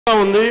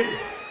ఉంది,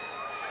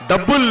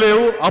 డబ్బులు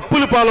లేవు,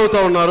 అప్పులు పాలవుతా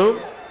ఉన్నారు.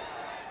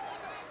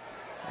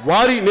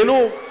 నేను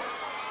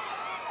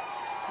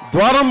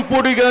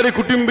ద్వారంపూడి గారి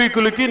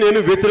కుటుంబీకులకి నేను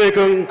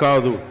వ్యతిరేకం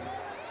కాదు.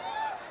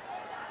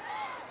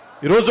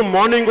 ఈరోజు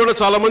మార్నింగ్ కూడా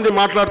చాలామంది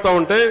మాట్లాడుతూ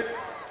ఉంటే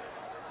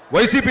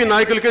వైసీపీ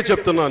నాయకులకే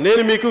చెప్తున్నా,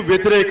 నేను మీకు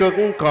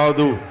వ్యతిరేకం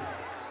కాదు.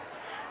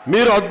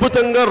 మీరు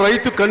అద్భుతంగా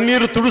రైతు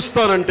కన్నీరు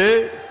తుడుస్తానంటే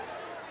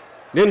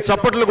నేను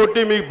చప్పట్లు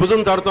కొట్టి మీకు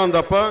భుజం తడతాను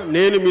తప్ప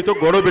నేను మీతో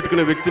గొడవ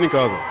పెట్టుకునే వ్యక్తిని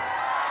కాదు.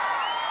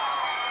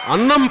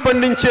 అన్నం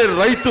పండించే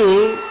రైతు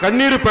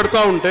కన్నీరు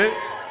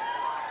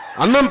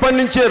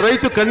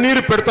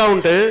పెడతా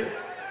ఉంటే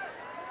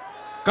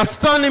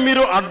కష్టాన్ని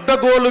మీరు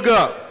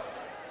అడ్డగోలుగా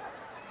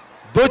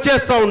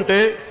దోచేస్తూ ఉంటే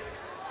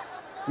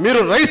మీరు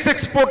రైస్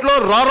ఎక్స్పోర్ట్లో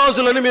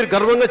రారాజులని మీరు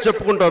గర్వంగా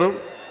చెప్పుకుంటారు.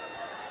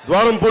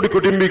 ద్వారంపూడి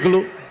కుటుంబీకులు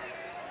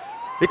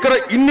ఇక్కడ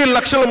ఇన్ని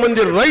లక్షల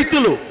మంది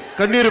రైతులు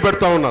కన్నీరు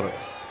పెడతా ఉన్నారు.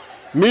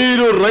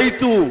 మీరు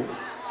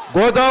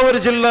గోదావరి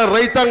జిల్లా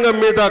రైతాంగం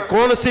మీద,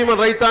 కోనసీమ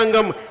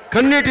రైతాంగం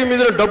కన్నీటి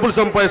మీద డబ్బులు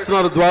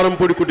సంపాదిస్తున్నారు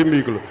ద్వారంపూడి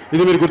కుటుంబీకులు.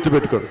 ఇది మీరు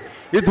గుర్తుపెట్టుకోండి.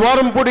 ఈ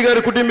ద్వారంపూడి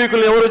గారి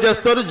కుటుంబీకులు ఎవరు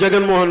చేస్తారు?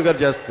 జగన్మోహన్ గారు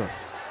చేస్తారు.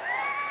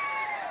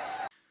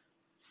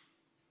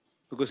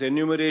 Because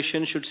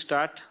enumeration should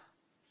start,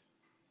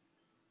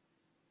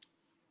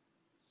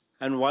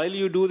 and while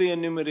you do the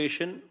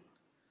enumeration,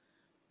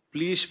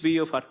 please be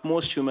of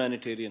utmost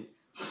humanitarian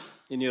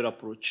in your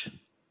approach.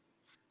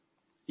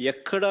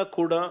 Ekkada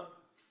kuda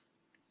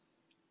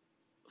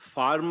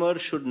farmer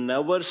should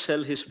never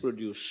sell his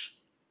produce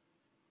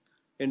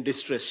in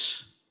distress.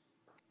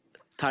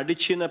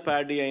 Tadichina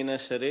paddy aina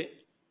sare,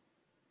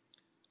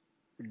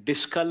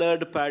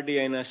 discolored paddy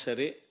aina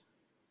sare,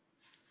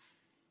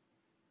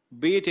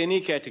 be it any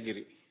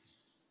category.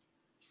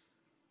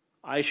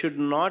 I should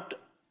not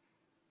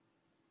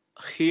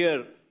hear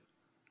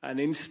an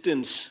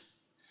instance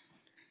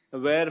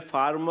where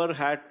farmer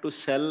had to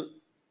sell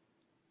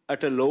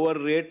at a lower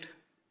rate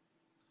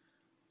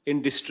in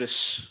distress.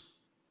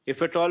 If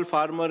at all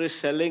farmer is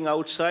selling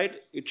outside,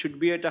 it should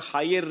be at a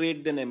higher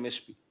rate than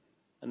MSP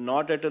and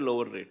not at a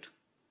lower rate.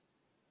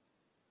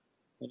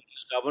 It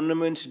is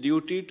government's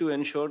duty to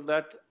ensure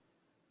that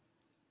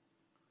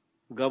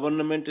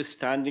government is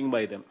standing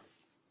by them.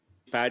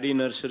 Paddy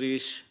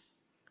nurseries,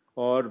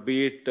 or be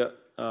it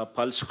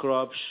pulse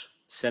crops,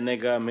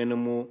 Senega,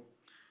 Menumu,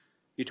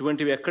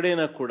 ఇటువంటివి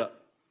ఎక్కడైనా కూడా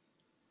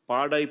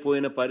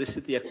పాడైపోయిన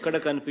పరిస్థితి ఎక్కడ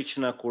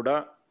కనిపించినా కూడా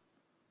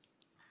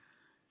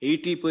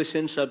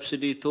 80%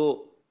 సబ్సిడీతో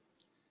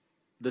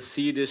the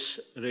seed is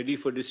ready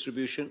for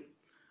distribution.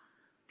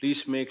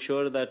 Please make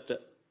sure that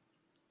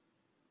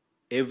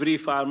every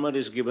farmer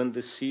is given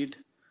this seed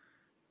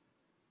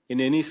in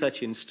any such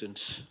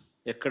instance.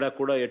 ఎక్కడ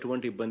కూడా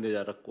ఎటువంటి ఇబ్బంది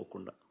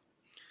జరగకోకుండా.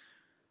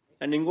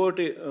 అండ్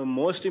ఇంకోటి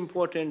మోస్ట్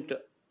ఇంపార్టెంట్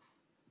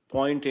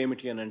పాయింట్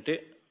ఏమిటి అని అంటే,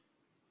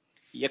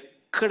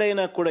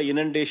 ఎక్కడైనా కూడా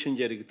ఇనండేషన్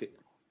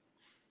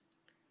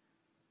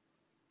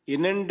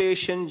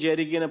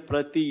జరిగిన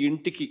ప్రతి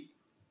ఇంటికి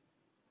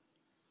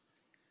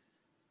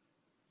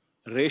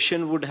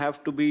ration would have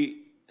to be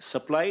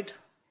supplied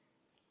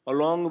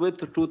along with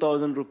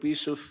 2,000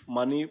 rupees of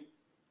money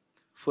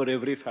for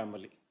every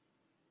family.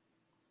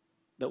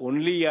 The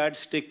only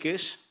yardstick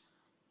is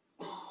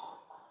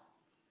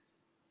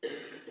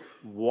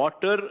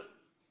water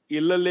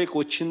ఇళ్ళలోకి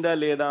వచ్చిందా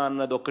లేదా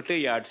అన్నది ఒకటే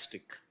యార్డ్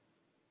స్టిక్.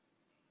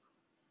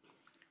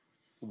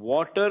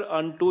 వాటర్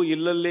అంటూ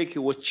ఇళ్ళలోకి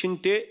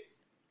వచ్చింటే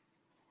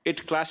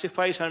it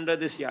క్లాసిఫైస్ under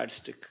this yard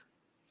stick.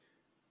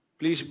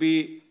 Please be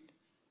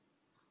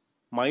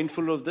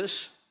mindful of this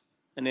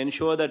and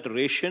ensure that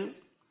ration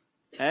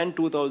and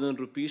 2,000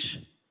 rupees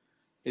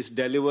is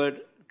delivered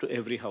to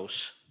every house.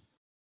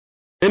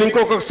 నేను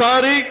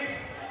ఇంకొకసారి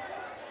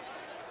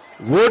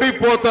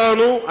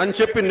ఓడిపోతాను అని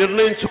చెప్పి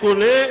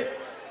నిర్ణయించుకునే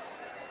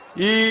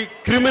ఈ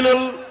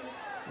క్రిమినల్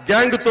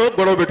గ్యాంగ్తో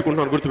గొడవ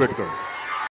పెట్టుకుంటున్నాను, గుర్తుపెట్టుకోండి.